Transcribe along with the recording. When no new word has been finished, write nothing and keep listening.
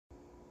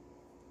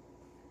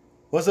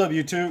What's up,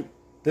 YouTube?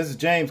 This is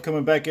James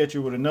coming back at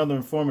you with another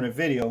informative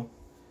video.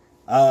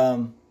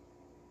 I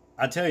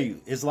tell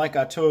you, it's like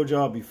I told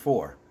y'all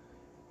before.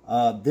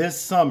 This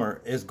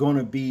summer is going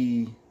to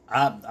be,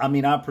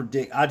 I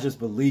predict, I just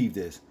believe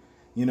this.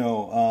 You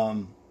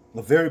know,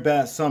 a very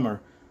bad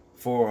summer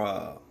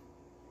for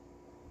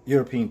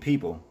European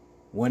people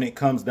when it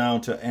comes down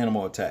to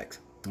animal attacks.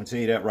 I'll tell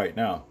you that right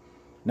now.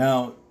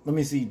 Now, let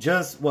me see,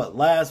 just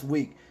last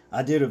week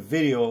I did a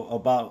video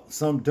about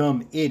some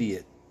dumb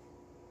idiot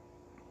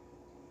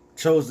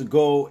chose to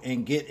go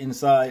and get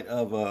inside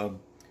of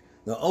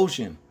the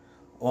ocean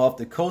off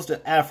the coast of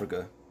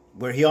Africa,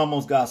 where he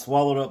almost got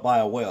swallowed up by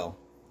a whale.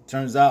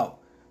 Turns out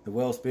the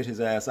whale spit his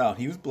ass out.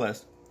 He was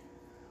blessed.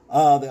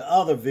 The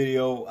other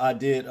video I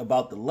did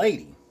about the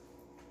lady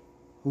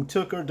who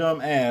took her dumb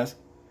ass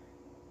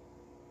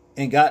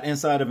and got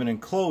inside of an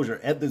enclosure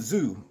at the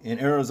zoo in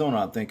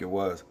Arizona, I think it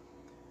was,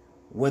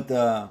 with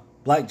a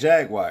black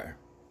jaguar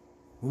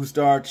who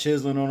started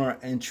chiseling on her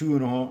and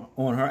chewing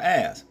on her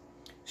ass.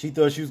 She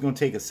thought she was going to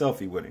take a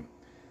selfie with him.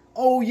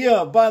 Oh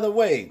yeah, by the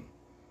way,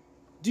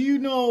 do you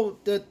know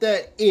that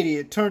that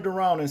idiot turned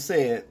around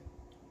and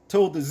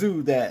told the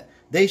zoo that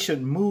they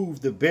should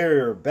move the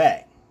barrier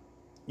back,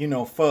 you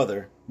know,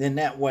 further. Then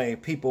that way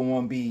people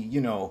won't be,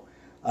 you know,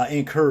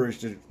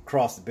 encouraged to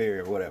cross the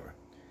barrier or whatever.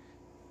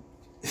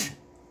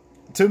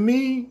 To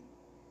me,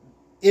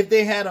 if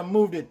they had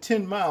moved it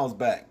 10 miles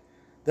back,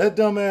 that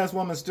dumbass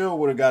woman still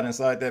would have got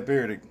inside that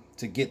barrier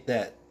to get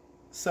that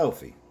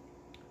selfie.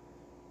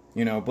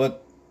 You know,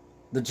 but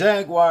the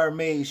jaguar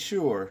made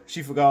sure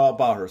she forgot all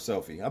about her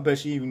selfie. I bet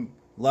she even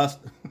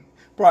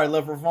probably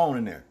left her phone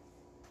in there.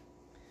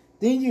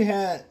 Then you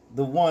had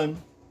the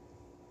one,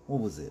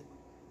 what was it?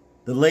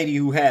 The lady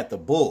who had the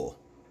bull.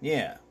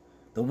 Yeah,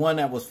 the one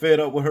that was fed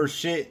up with her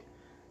shit,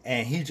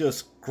 and he just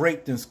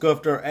scraped and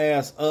scuffed her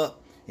ass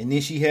up, and then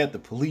she had the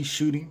police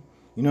shooting.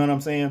 You know what I'm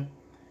saying?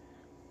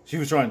 She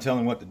was trying to tell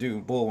him what to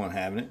do. Bull wasn't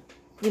having it.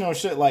 You know,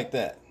 shit like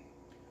that.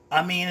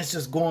 I mean, it's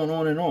just going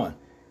on and on.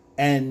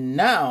 And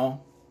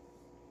now,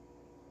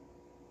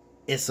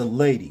 it's a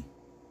lady,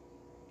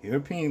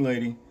 European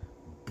lady,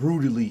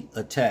 brutally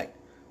attacked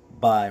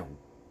by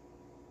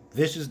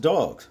vicious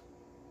dogs.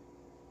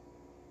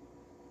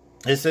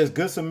 It says,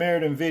 Good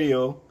Samaritan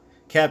video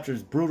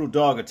captures brutal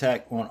dog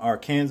attack on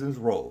Arkansas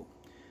road.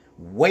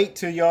 Wait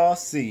till y'all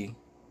see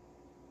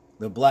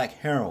the black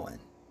heroine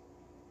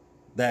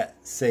that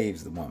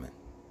saves the woman.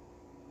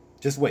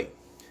 Just wait.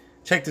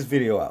 Check this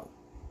video out.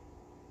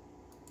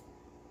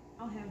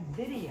 I'll have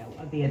video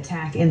of the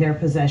attack in their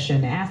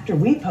possession after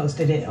we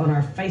posted it on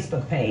our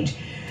Facebook page.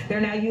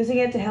 They're now using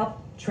it to help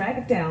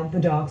track down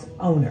the dog's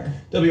owner.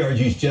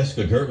 WRG's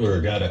Jessica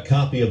Gertler got a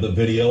copy of the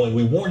video, and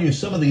we warn you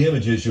some of the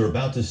images you're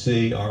about to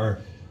see are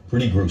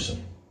pretty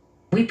gruesome.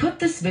 We put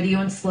this video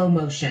in slow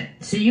motion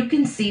so you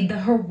can see the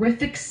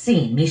horrific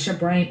scene Misha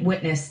Bryant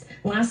witnessed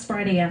last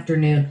Friday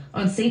afternoon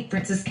on St.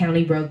 Francis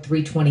County Road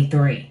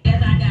 323. As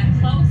I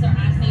got closer,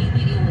 I seen a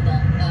video with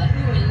a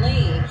human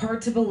leg.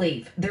 Hard to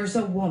believe there's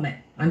a woman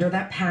under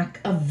that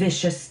pack of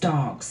vicious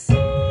dogs.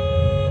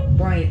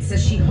 Bryant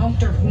says she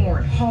honked her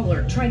horn,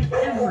 hollered, tried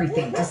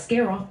everything to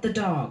scare off the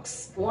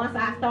dogs. Once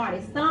I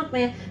started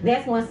stomping,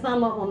 that's when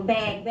some of them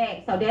backed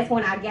back. So that's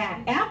when I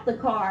got out the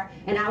car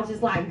and I was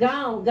just like,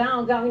 gone,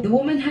 gone, gone. The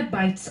woman had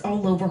bites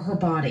all over her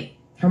body.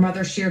 Her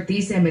mother shared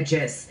these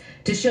images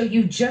to show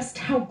you just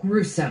how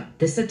gruesome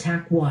this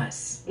attack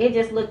was. It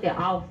just looked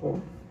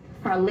awful.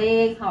 Her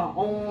legs, her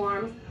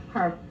arms,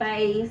 her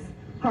face,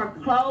 her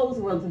clothes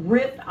was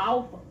ripped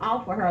off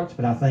of her.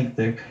 But I think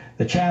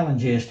the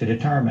challenge is to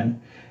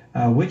determine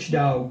which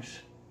dogs,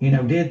 you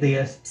know, did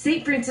this.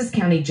 St. Francis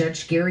County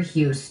Judge Gary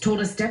Hughes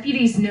told us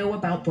deputies know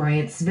about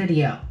Bryant's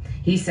video.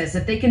 He says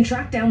if they can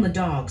track down the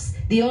dogs,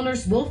 the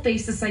owners will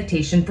face a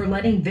citation for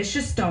letting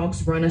vicious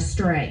dogs run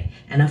astray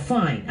and a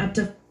fine up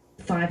to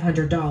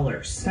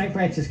 $500. St.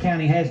 Francis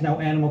County has no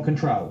animal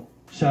control.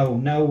 So,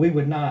 no, we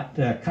would not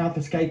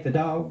confiscate the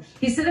dogs.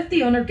 He said if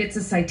the owner gets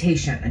a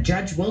citation, a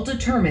judge will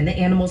determine the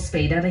animal's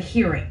fate at a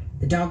hearing.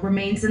 The dog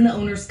remains in the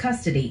owner's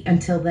custody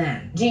until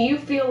then. Do you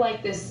feel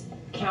like this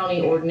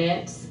county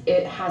ordinance,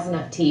 it has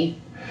enough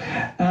teeth?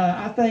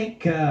 I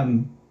think,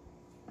 you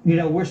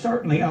know, we're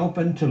certainly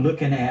open to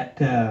looking at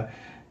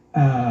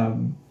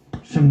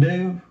some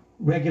new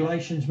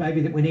regulations maybe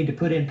that we need to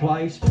put in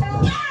place.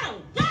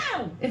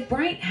 If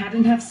Bryant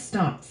hadn't have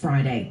stopped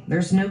Friday,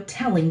 there's no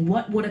telling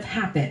what would have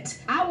happened.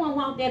 I wouldn't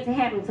want that to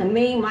happen to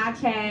me, my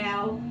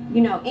child,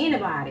 you know,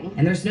 anybody.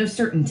 And there's no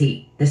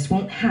certainty this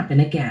won't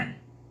happen again.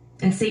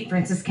 In St.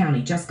 Francis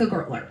County, Jessica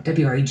Gertler,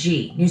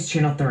 WREG, News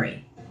Channel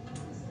 3.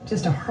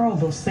 Just a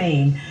horrible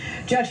scene.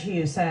 Judge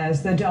Hughes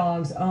says the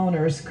dog's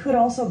owners could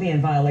also be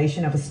in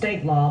violation of a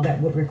state law that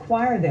would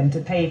require them to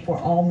pay for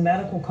all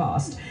medical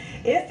costs.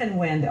 If and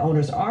when the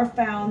owners are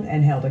found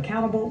and held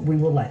accountable, we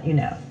will let you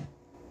know.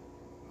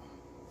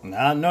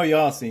 Now, I know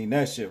y'all seen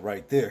that shit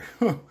right there.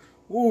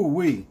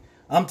 Ooh-wee.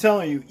 I'm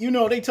telling you, you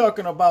know, they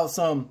talking about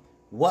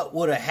what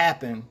would have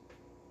happened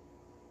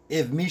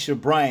if Misha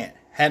Bryant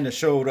hadn't have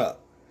showed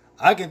up.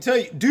 I can tell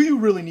you, do you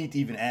really need to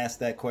even ask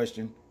that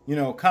question? You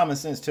know, common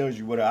sense tells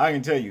you what I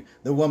can tell you.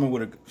 The woman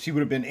would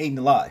have been eaten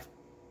alive.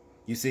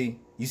 You see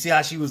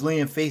how she was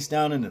laying face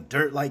down in the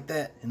dirt like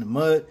that, in the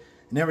mud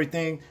and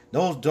everything.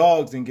 Those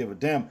dogs didn't give a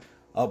damn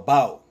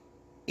about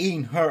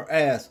eating her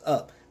ass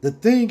up. The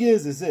thing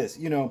is this,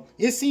 you know,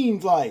 it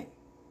seems like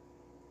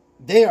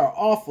they are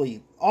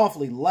awfully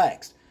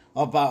lax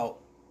about,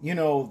 you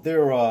know,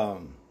 their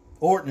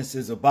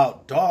ordinances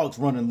about dogs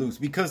running loose.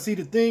 Because see,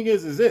 the thing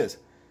is this,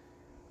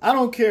 I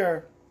don't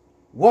care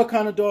what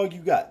kind of dog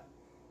you got.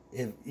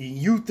 If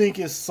you think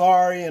it's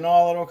sorry and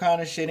all of that kind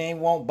of shit,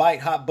 won't bite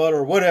hot butter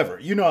or whatever,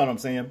 you know what I'm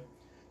saying?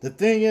 The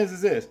thing is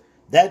this,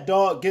 that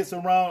dog gets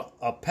around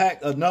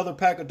another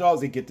pack of dogs.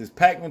 They get this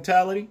pack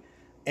mentality,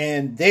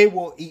 and they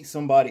will eat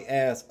somebody's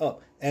ass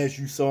up, as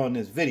you saw in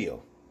this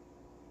video.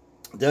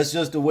 That's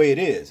just the way it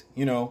is,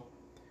 you know.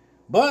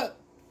 But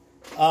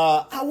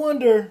I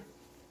wonder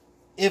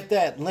if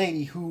that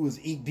lady who was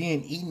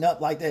being eaten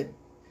up like that,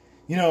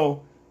 you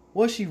know,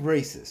 was she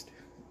racist?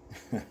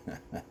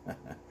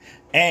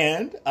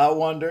 And I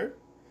wonder,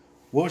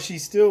 will she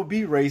still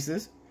be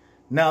racist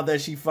now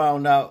that she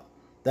found out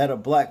that a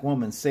black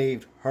woman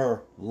saved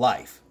her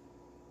life?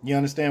 You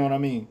understand what I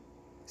mean?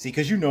 See,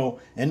 because you know,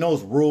 in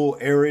those rural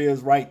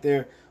areas right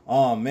there,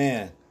 oh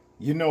man,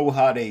 you know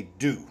how they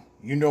do.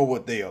 You know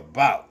what they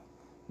about.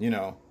 You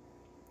know,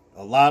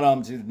 a lot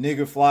of them just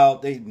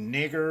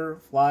nigger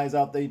flies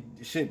out they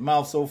shit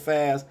mouth so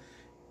fast,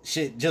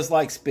 shit just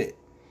like spit.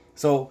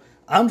 So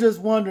I'm just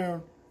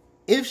wondering,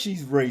 if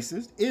she's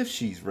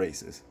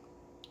racist,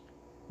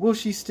 will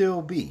she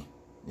still be,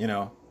 you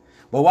know?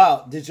 But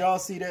wow, did y'all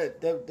see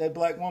that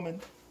black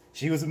woman?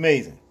 She was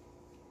amazing.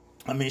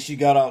 I mean, she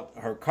got out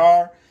her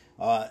car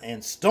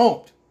and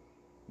stomped,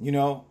 you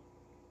know,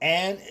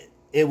 and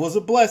it was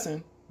a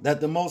blessing that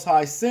the Most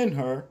High sent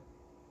her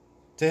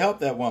to help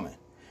that woman.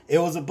 It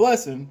was a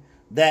blessing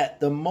that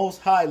the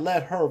Most High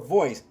let her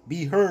voice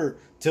be heard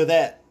to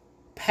that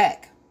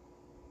pack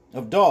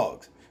of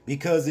dogs.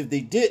 Because if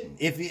they didn't,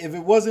 if he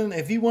wasn't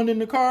in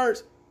the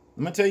cards,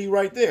 I'm gonna tell you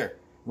right there,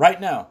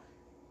 right now,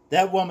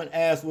 that woman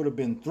ass would have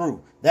been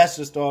through. That's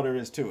just all there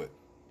is to it.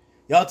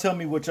 Y'all tell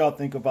me what y'all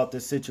think about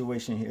this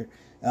situation here.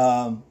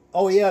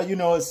 Oh yeah, you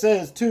know, it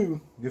says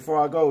too,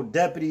 before I go,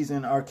 deputies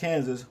in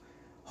Arkansas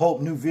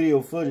hope new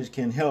video footage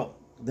can help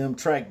them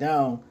track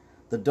down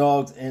the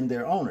dogs and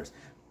their owners.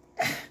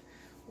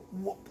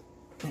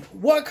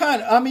 What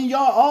kind of, I mean,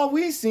 y'all, all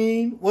we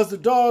seen was the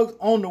dogs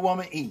on the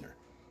woman eating her,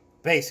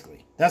 basically.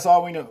 That's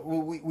all we know.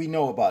 We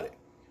know about it.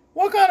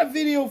 What kind of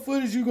video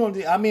footage you gonna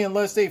do? I mean,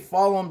 unless they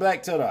follow them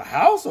back to the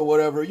house or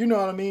whatever, you know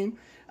what I mean?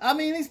 I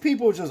mean, these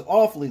people are just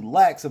awfully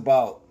lax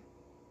about.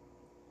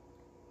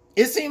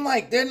 It seemed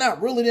like they're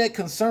not really that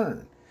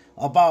concerned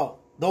about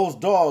those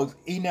dogs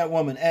eating that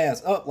woman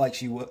ass up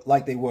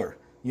like they were,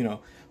 you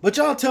know. But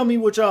y'all tell me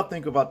what y'all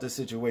think about this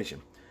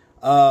situation.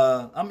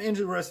 I'm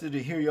interested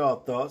to hear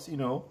y'all thoughts. You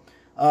know,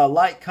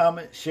 like,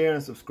 comment, share,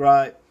 and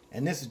subscribe.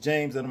 And this is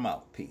James, and I'm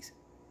out. Peace.